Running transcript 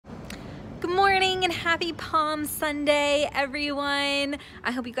morning and happy Palm Sunday, everyone. I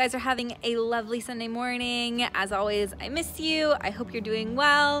hope you guys are having a lovely Sunday morning. As always, I miss you. I hope you're doing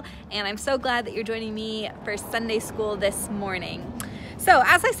well, and I'm so glad that you're joining me for Sunday school this morning. So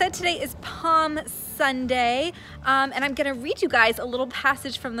as I said, today is Palm Sunday, and I'm gonna read you guys a little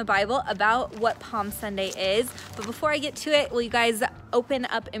passage from the Bible about what Palm Sunday is. But before I get to it, will you guys open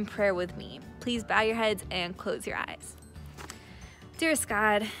up in prayer with me? Please bow your heads and close your eyes. Dearest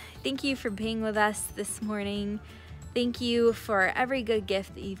God, thank you for being with us this morning. Thank you for every good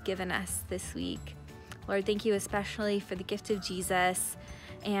gift that you've given us this week. Lord, thank you especially for the gift of Jesus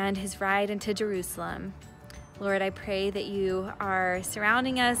and his ride into Jerusalem. Lord, I pray that you are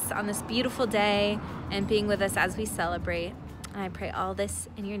surrounding us on this beautiful day and being with us as we celebrate. And I pray all this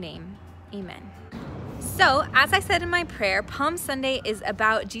in your name. Amen. So, as I said in my prayer, Palm Sunday is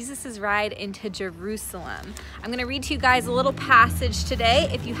about Jesus' ride into Jerusalem. I'm going to read to you guys a little passage today.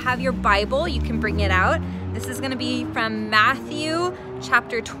 If you have your Bible, you can bring it out. This is going to be from Matthew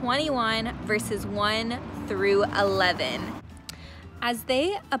chapter 21, verses 1 through 11. As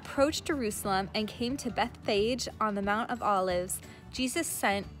they approached Jerusalem and came to Bethphage on the Mount of Olives, Jesus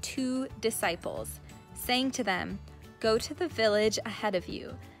sent 2 disciples, saying to them, "Go to the village ahead of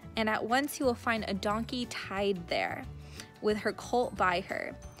you, and at once you will find a donkey tied there, with her colt by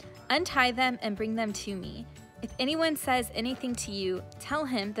her. Untie them and bring them to me. If anyone says anything to you, tell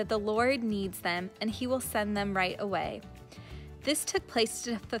him that the Lord needs them, and he will send them right away." This took place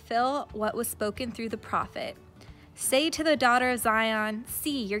to fulfill what was spoken through the prophet. "Say to the daughter of Zion,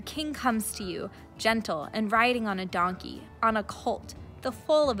 see, your king comes to you, gentle and riding on a donkey, on a colt, the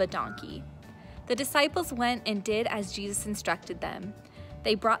foal of a donkey." The disciples went and did as Jesus instructed them.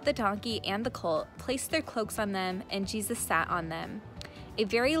 They brought the donkey and the colt, placed their cloaks on them, and Jesus sat on them. A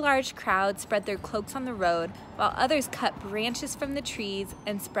very large crowd spread their cloaks on the road, while others cut branches from the trees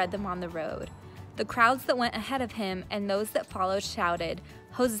and spread them on the road. The crowds that went ahead of him and those that followed shouted,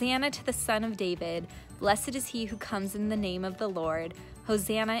 "Hosanna to the Son of David! Blessed is he who comes in the name of the Lord!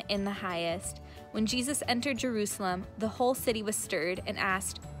 Hosanna in the highest!" When Jesus entered Jerusalem, the whole city was stirred and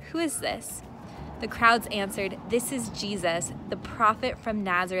asked, "Who is this?" The crowds answered, "This is Jesus, the prophet from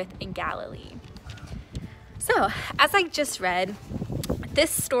Nazareth in Galilee." So, as I just read,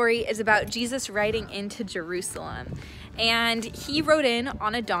 this story is about Jesus riding into Jerusalem. And he rode in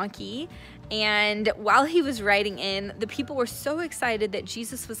on a donkey, and while he was riding in, the people were so excited that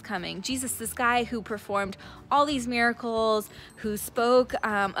Jesus was coming. Jesus, this guy who performed all these miracles, who spoke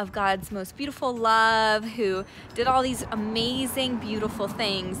of God's most beautiful love, who did all these amazing, beautiful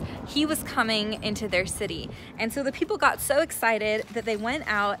things, he was coming into their city. And so the people got so excited that they went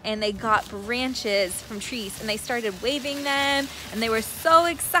out and they got branches from trees and they started waving them, and they were so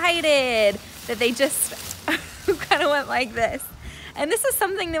excited that they just kind of went like this. And this is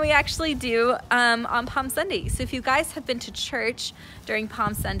something that we actually do on Palm Sunday. So if you guys have been to church during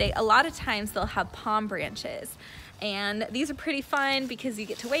Palm Sunday, a lot of times they'll have palm branches. And these are pretty fun because you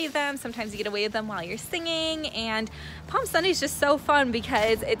get to wave them. Sometimes you get to wave them while you're singing. And Palm Sunday is just so fun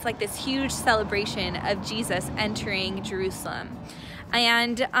because it's like this huge celebration of Jesus entering Jerusalem.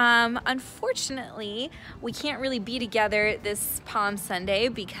 And unfortunately, we can't really be together this Palm Sunday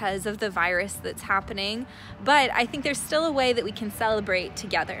because of the virus that's happening, but I think there's still a way that we can celebrate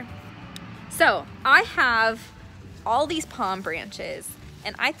together. So I have all these palm branches,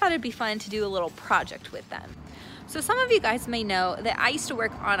 and I thought it'd be fun to do a little project with them. So some of you guys may know that I used to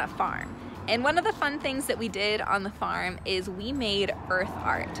work on a farm. And one of the fun things that we did on the farm is we made earth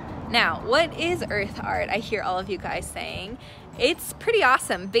art. Now, what is earth art? I hear all of you guys saying. It's pretty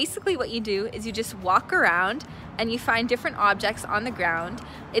awesome. Basically what you do is you just walk around and you find different objects on the ground.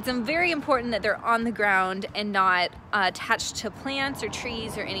 It's very important that they're on the ground and not attached to plants or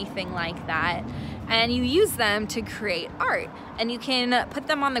trees or anything like that. And you use them to create art. And you can put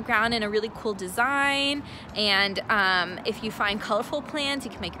them on the ground in a really cool design. And if you find colorful plants,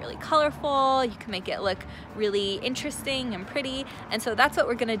 you can make it really colorful. You can make it look really interesting and pretty. And so that's what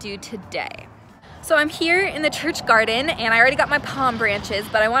we're gonna do today. So I'm here in the church garden, and I already got my palm branches,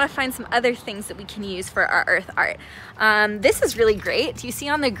 but I want to find some other things that we can use for our earth art. This is really great. Do you see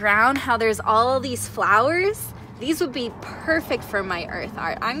on the ground how there's all of these flowers? These would be perfect for my earth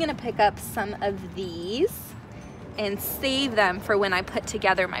art. I'm gonna pick up some of these and save them for when I put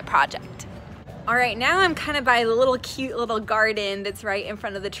together my project. All right, now I'm kind of by the little cute little garden that's right in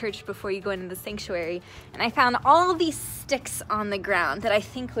front of the church before you go into the sanctuary. And I found all these sticks on the ground that I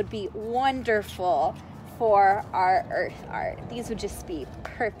think would be wonderful for our earth art. These would just be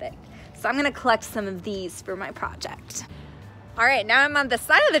perfect. So I'm gonna collect some of these for my project. All right, now I'm on the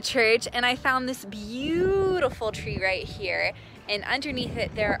side of the church and I found this beautiful tree right here. and underneath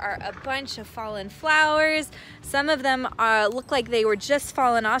it there are a bunch of fallen flowers. Some of them look like they were just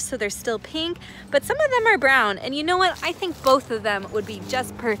fallen off, so they're still pink, but some of them are brown. And you know what? I think both of them would be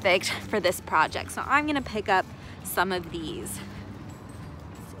just perfect for this project. So I'm gonna pick up some of these.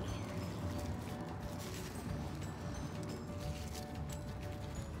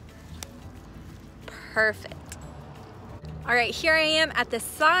 Perfect. All right, here I am at the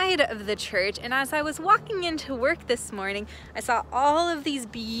side of the church, and as I was walking into work this morning, I saw all of these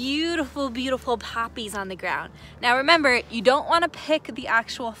beautiful, beautiful poppies on the ground. Now remember, you don't want to pick the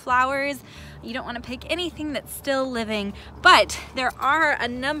actual flowers, you don't want to pick anything that's still living, but there are a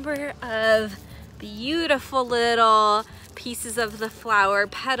number of beautiful little pieces of the flower,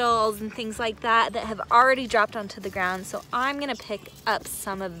 petals and things like that that have already dropped onto the ground, so I'm gonna pick up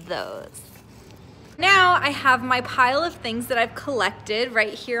some of those. Now I have my pile of things that I've collected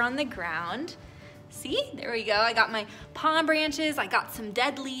right here on the ground. See, there we go. I got my palm branches, I got some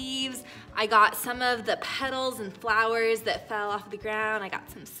dead leaves, I got some of the petals and flowers that fell off the ground, I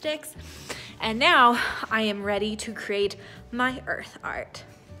got some sticks, and now I am ready to create my earth art.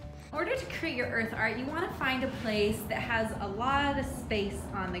 In order to create your earth art, you want to find a place that has a lot of space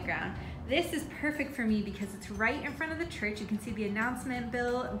on the ground. This is perfect for me because it's right in front of the church. You can see the announcement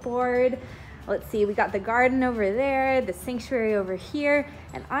board. Let's see, we got the garden over there, the sanctuary over here,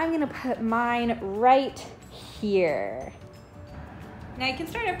 and I'm gonna put mine right here. Now you can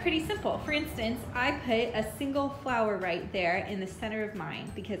start out pretty simple. For instance, I put a single flower right there in the center of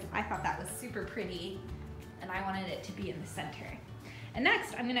mine because I thought that was super pretty and I wanted it to be in the center. And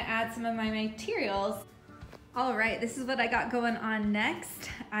next, I'm gonna add some of my materials. All right, this is what I got going on next.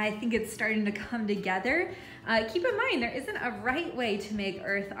 I think it's starting to come together. Keep in mind, there isn't a right way to make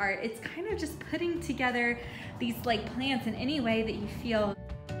earth art. It's kind of just putting together these like plants in any way that you feel.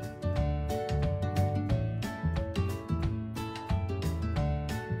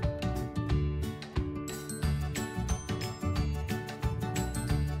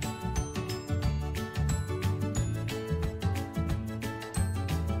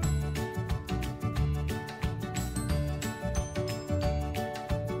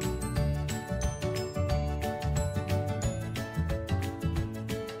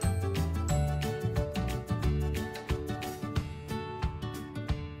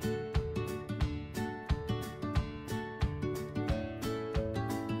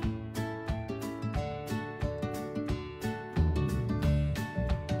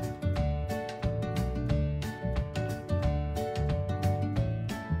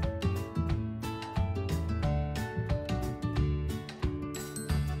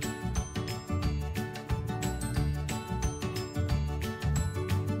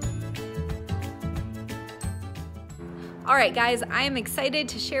 All right, guys, I am excited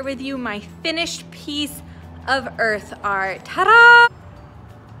to share with you my finished piece of earth art. Ta-da!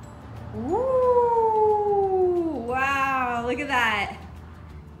 Ooh, wow, look at that.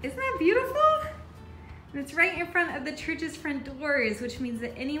 Isn't that beautiful? And it's right in front of the church's front doors, which means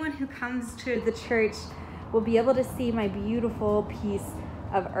that anyone who comes to the church will be able to see my beautiful piece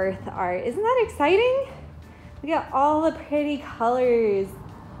of earth art. Isn't that exciting? Look at all the pretty colors.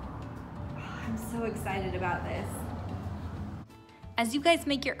 Oh, I'm so excited about this. As you guys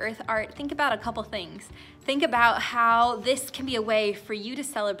make your earth art, think about a couple things. Think about how this can be a way for you to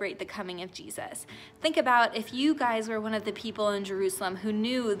celebrate the coming of Jesus. Think about if you guys were one of the people in Jerusalem who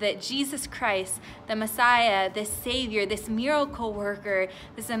knew that Jesus Christ, the Messiah, this Savior, this miracle worker,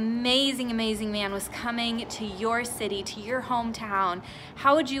 this amazing, amazing man was coming to your city, to your hometown.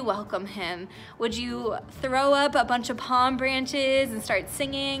 How would you welcome him? Would you throw up a bunch of palm branches and start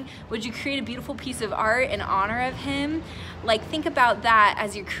singing? Would you create a beautiful piece of art in honor of him? Like, think about that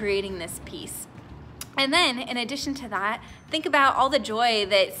as you're creating this piece. And then, in addition to that, think about all the joy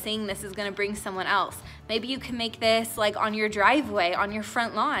that seeing this is gonna bring someone else. Maybe you can make this like on your driveway, on your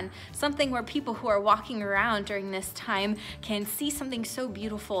front lawn, something where people who are walking around during this time can see something so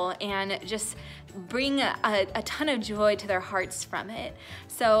beautiful and just bring a ton of joy to their hearts from it.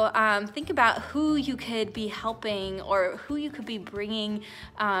 So think about who you could be helping or who you could be bringing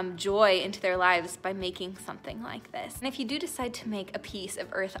joy into their lives by making something like this. And if you do decide to make a piece of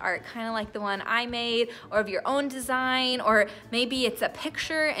earth art, kind of like the one I made, or of your own design, or maybe it's a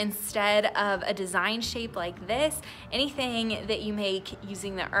picture instead of a design shape like this, anything that you make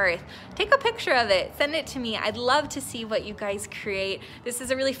using the earth, take a picture of it, send it to me. I'd love to see what you guys create. This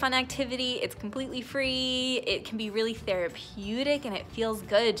is a really fun activity. It's completely free. It can be really therapeutic, and it feels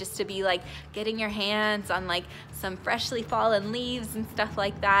good just to be like getting your hands on like some freshly fallen leaves and stuff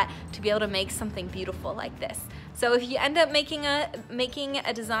like that to be able to make something beautiful like this. So if you end up making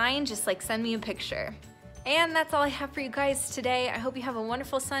a design, just like send me a picture. And that's all I have for you guys today. I hope you have a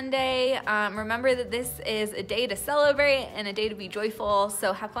wonderful Sunday. Remember that this is a day to celebrate and a day to be joyful.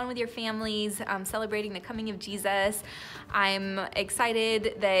 So have fun with your families, celebrating the coming of Jesus. I'm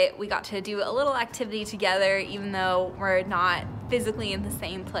excited that we got to do a little activity together, even though we're not physically in the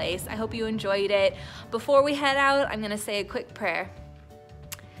same place. I hope you enjoyed it. Before we head out, I'm gonna say a quick prayer.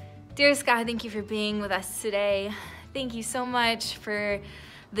 Dearest God, thank you for being with us today. Thank you so much for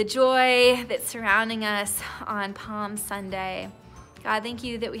the joy that's surrounding us on Palm Sunday. God, thank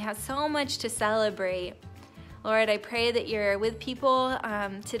you that we have so much to celebrate. Lord, I pray that you're with people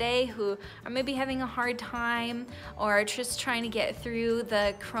today who are maybe having a hard time or are just trying to get through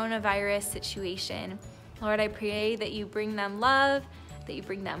the coronavirus situation. Lord, I pray that you bring them love, that you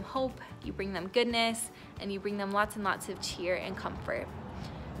bring them hope, you bring them goodness, and you bring them lots and lots of cheer and comfort.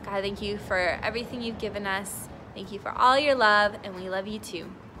 God, thank you for everything you've given us. Thank you for all your love, and we love you too.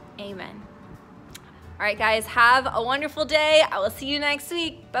 Amen. All right, guys, have a wonderful day. I will see you next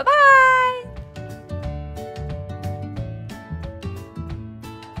week. Bye-bye.